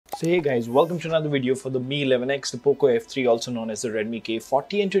So hey guys, welcome to another video for the Mi 11X, the Poco F3, also known as the Redmi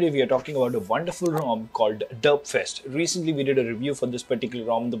K40, and today we are talking about a wonderful ROM called Derpfest. Recently we did a review for this particular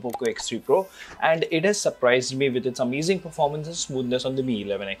ROM, the Poco X3 Pro, and it has surprised me with its amazing performance and smoothness on the Mi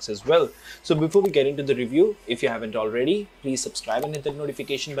 11X as well. So before we get into the review, if you haven't already, please subscribe and hit the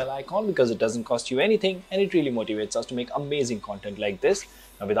notification bell icon because it doesn't cost you anything and it really motivates us to make amazing content like this.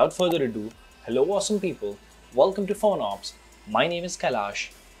 Now without further ado, hello awesome people, welcome to PhoneOps. My name is Kailash.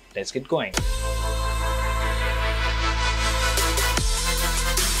 Let's get going.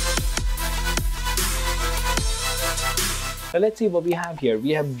 Now let's see what we have here. We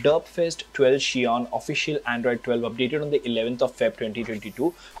have Derpfest 12 Shion official Android 12 updated on the 11th of Feb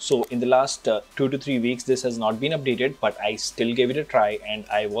 2022. So in the last 2 to 3 weeks, this has not been updated, but I still gave it a try and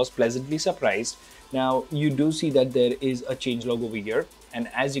I was pleasantly surprised. Now you do see that there is a changelog over here. And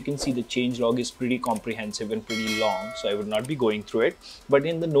as you can see, the changelog is pretty comprehensive and pretty long, so I would not be going through it. But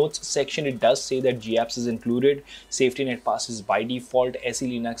in the notes section, it does say that GApps is included, safety net passes by default, SE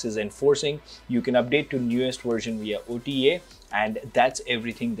Linux is enforcing, you can update to newest version via OTA, and that's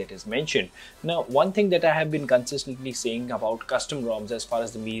everything that is mentioned. Now, one thing that I have been consistently saying about custom ROMs as far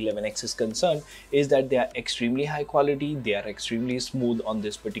as the Mi 11X is concerned is that they are extremely high quality, they are extremely smooth on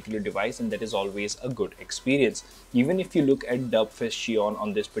this particular device, and that is always a good experience. Even if you look at Derpfest Shion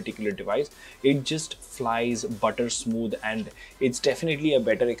on this particular device, it just flies butter smooth, and it's definitely a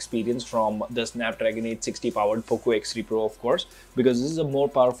better experience from the Snapdragon 860 powered Poco X3 Pro, of course, because this is a more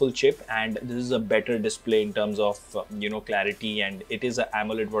powerful chip and this is a better display in terms of clarity, and it is a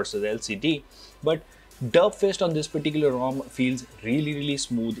AMOLED versus LCD. But Derpfest on this particular ROM feels really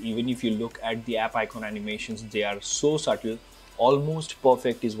smooth. Even if you look at the app icon animations, they are so subtle, almost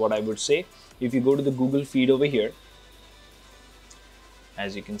perfect is what I would say. If you go to the Google feed over here,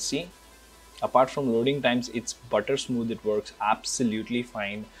 as you can see, apart from loading times, it's butter smooth. It works absolutely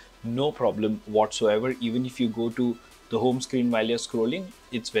fine, no problem whatsoever. Even if you go to the home screen while you're scrolling,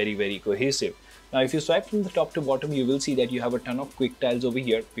 it's very cohesive. Now, if you swipe from the top to bottom, you will see that you have a ton of quick tiles over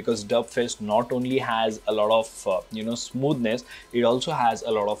here, because Derpfest not only has a lot of smoothness, it also has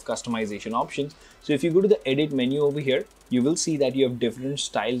a lot of customization options. So if you go to the edit menu over here, you will see that you have different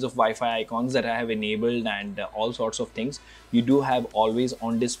styles of Wi-Fi icons that I have enabled and all sorts of things. You do have always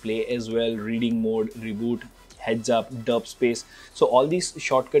on display as well, reading mode, reboot, heads up, derp space. So all these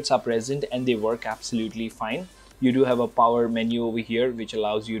shortcuts are present and they work absolutely fine. You do have a power menu over here, which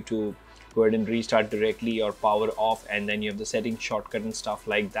allows you to go ahead and restart directly or power off, and then you have the settings shortcut and stuff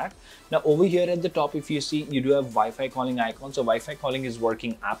like that. Now over here at the top, if you see, you do have Wi-Fi calling icon. So Wi-Fi calling is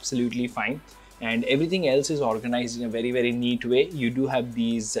working absolutely fine, and everything else is organized in a very neat way. You do have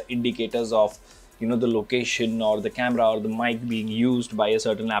these indicators of the location or the camera or the mic being used by a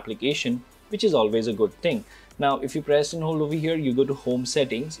certain application, which is always a good thing. Now if you press and hold over here, you go to home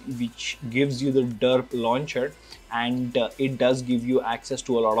settings, which gives you the Derp launcher, and it does give you access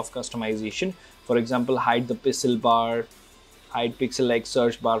to a lot of customization. For example, hide the pixel bar, hide pixel like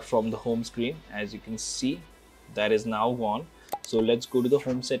search bar from the home screen. As you can see, that is now gone. So let's go to the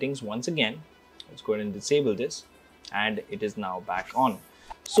home settings once again. Let's go ahead and disable this, and it is now back on.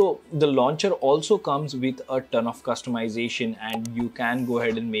 So the launcher also comes with a ton of customization, and you can go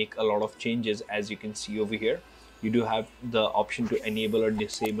ahead and make a lot of changes. As you can see over here, you do have the option to enable or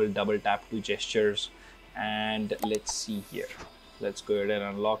disable double tap to gestures. And let's see here, let's go ahead and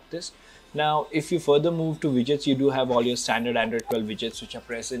unlock this. Now if you further move to widgets, you do have all your standard Android 12 widgets which are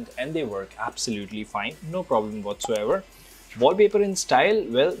present, and they work absolutely fine, no problem whatsoever. Wallpaper in style,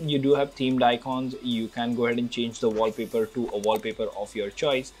 well, you do have themed icons. You can go ahead and change the wallpaper to a wallpaper of your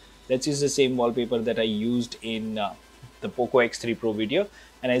choice. Let's use the same wallpaper that I used in the Poco X3 Pro video,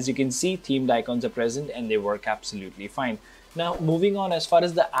 and as you can see, themed icons are present and they work absolutely fine. Now moving on, as far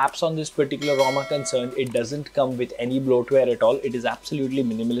as the apps on this particular ROM are concerned, it doesn't come with any bloatware at all. It is absolutely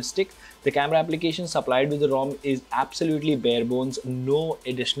minimalistic. The camera application supplied with the ROM is absolutely bare bones, no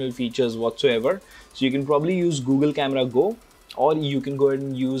additional features whatsoever. So you can probably use Google Camera Go, or you can go ahead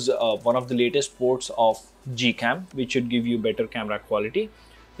and use one of the latest ports of Gcam, which should give you better camera quality.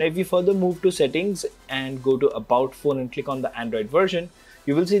 Now if you further move to settings and go to about phone and click on the Android version,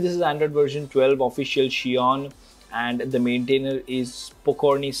 you will see this is Android version 12 official Shion, and the maintainer is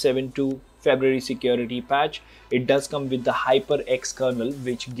Poco 7.2 February security patch. It does come with the HyperX kernel,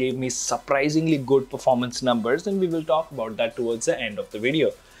 which gave me surprisingly good performance numbers, and we will talk about that towards the end of the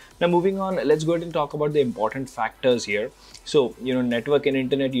video. Now moving on, let's go ahead and talk about the important factors here. So, network and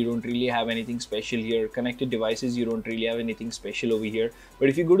internet, you don't really have anything special here. Connected devices, you don't really have anything special over here. But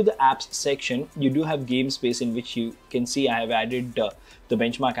if you go to the apps section, you do have game space, in which you can see I have added the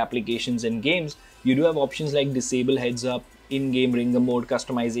benchmark applications and games. You do have options like disable heads up, in-game ringer mode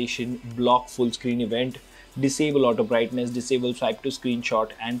customization, block full screen event, disable auto brightness, disable swipe to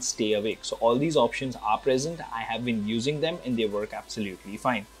screenshot, and stay awake. So all these options are present. I have been using them and they work absolutely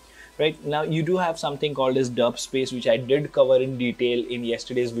fine. Right now, you do have something called as derp space, which I did cover in detail in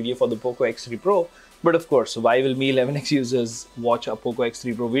yesterday's video for the Poco X3 Pro. But of course, why will me 11x users watch a Poco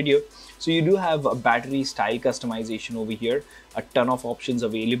X3 Pro video? So you do have a battery style customization over here, a ton of options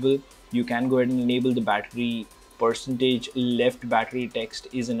available. You can go ahead and enable the battery percentage left battery text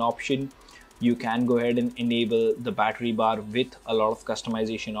is an option. You can go ahead and enable the battery bar with a lot of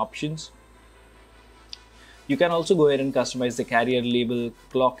customization options. You can also go ahead and customize the carrier label,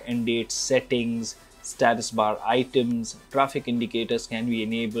 clock and date settings, status bar items, traffic indicators can be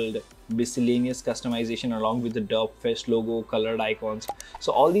enabled, miscellaneous customization along with the Derpfest logo, colored icons.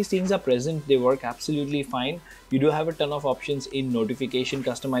 So all these things are present, they work absolutely fine. You do have a ton of options in notification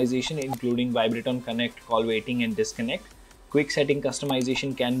customization, including vibrate on connect, call waiting and disconnect. Quick setting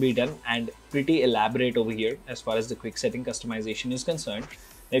customization can be done and pretty elaborate over here as far as the quick setting customization is concerned.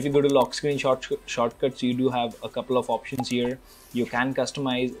 Now, if you go to lock screen shortcuts, you do have a couple of options here. You can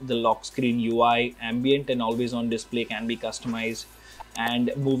customize the lock screen UI, ambient and always on display can be customized. And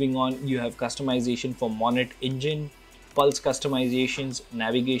moving on, you have customization for Monet engine, pulse customizations,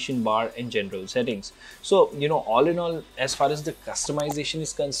 navigation bar and general settings. So, all in all, as far as the customization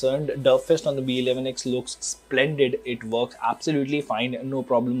is concerned, Derpfest on the B11X looks splendid. It works absolutely fine, no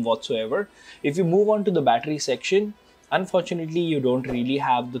problem whatsoever. If you move on to the battery section, unfortunately, you don't really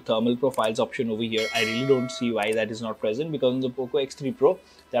have the thermal profiles option over here. I really don't see why that is not present, because on the Poco X3 Pro,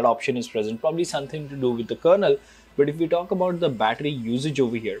 that option is present. Probably something to do with the kernel. But if we talk about the battery usage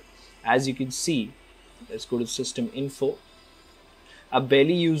over here, as you can see, let's go to system info. I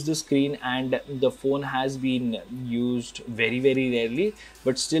barely use the screen and the phone has been used very rarely,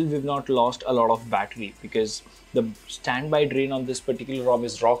 but still we've not lost a lot of battery because the standby drain on this particular ROM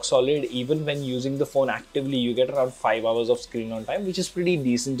is rock solid. Even when using the phone actively, you get around 5 hours of screen on time, which is pretty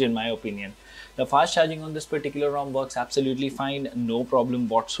decent in my opinion. The fast charging on this particular ROM works absolutely fine, no problem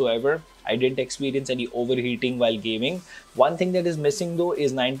whatsoever. I didn't experience any overheating while gaming. One thing that is missing though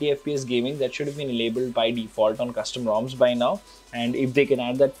is 90 FPS gaming. That should have been enabled by default on custom ROMs by now. And if they can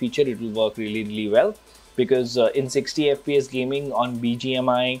add that feature, it will work really well. Because in 60 FPS gaming on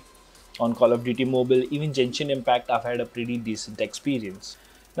BGMI, on Call of Duty Mobile, even Genshin Impact, I've had a pretty decent experience.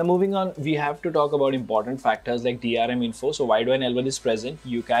 Now moving on, we have to talk about important factors like DRM info. So wide L1 is present.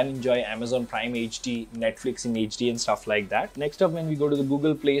 You can enjoy Amazon Prime HD, Netflix in HD and stuff like that. Next up, when we go to the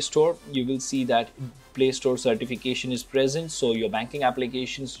Google Play Store, you will see that Play Store certification is present. So your banking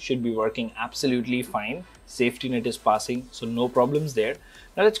applications should be working absolutely fine. Safety net is passing, so no problems there.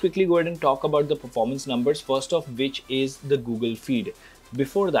 Now let's quickly go ahead and talk about the performance numbers, first of which is the Google feed.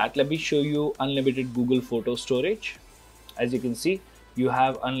 Before that, let me show you unlimited Google photo storage. As you can see, you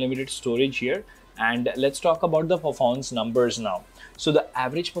have unlimited storage here, and let's talk about the performance numbers now. So the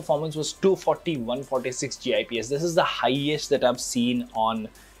average performance was 240 146 GIPS. This is the highest that I've seen on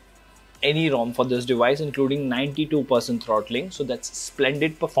any ROM for this device, including 92% throttling. So that's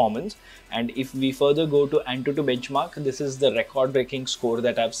splendid performance. And if we further go to Antutu Benchmark, this is the record-breaking score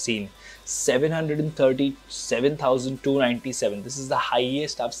that I've seen, 737,297. This is the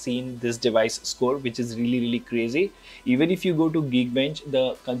highest I've seen this device score, which is really crazy. Even if you go to Geekbench,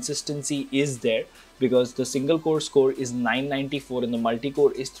 the consistency is there, because the single core score is 994 and the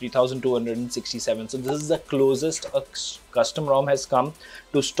multi-core is 3267. So this is the closest a custom ROM has come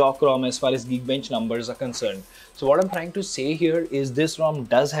to stock ROM as far as Geekbench numbers are concerned. So what I'm trying to say here is this ROM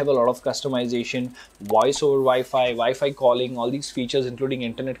does have a lot of customization, voice over Wi-Fi calling, all these features including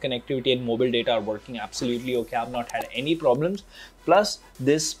internet connectivity and mobile data are working absolutely okay. I've not had any problems. Plus,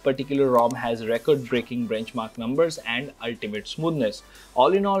 this particular ROM has record-breaking benchmark numbers and ultimate smoothness.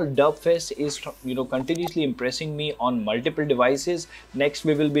 All in all, Derpfest is continuously impressing me on multiple devices. Next,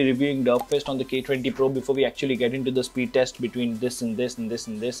 we will be reviewing Derpfest on the K20 Pro before we actually get into the speed test between this and this and this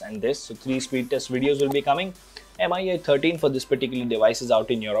and this and this. So 3 speed test videos will be coming. MII 13 for this particular device is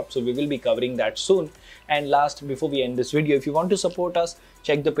out in Europe, so we will be covering that soon. And last, before we end this video, if you want to support us,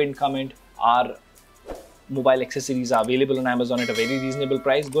 check the pinned comment. Our mobile accessories are available on Amazon at a very reasonable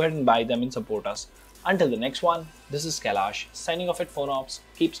price. Go ahead and buy them and support us. Until the next one, this is Kailash signing off at PhoneOps.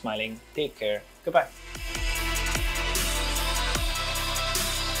 Keep smiling, take care, goodbye.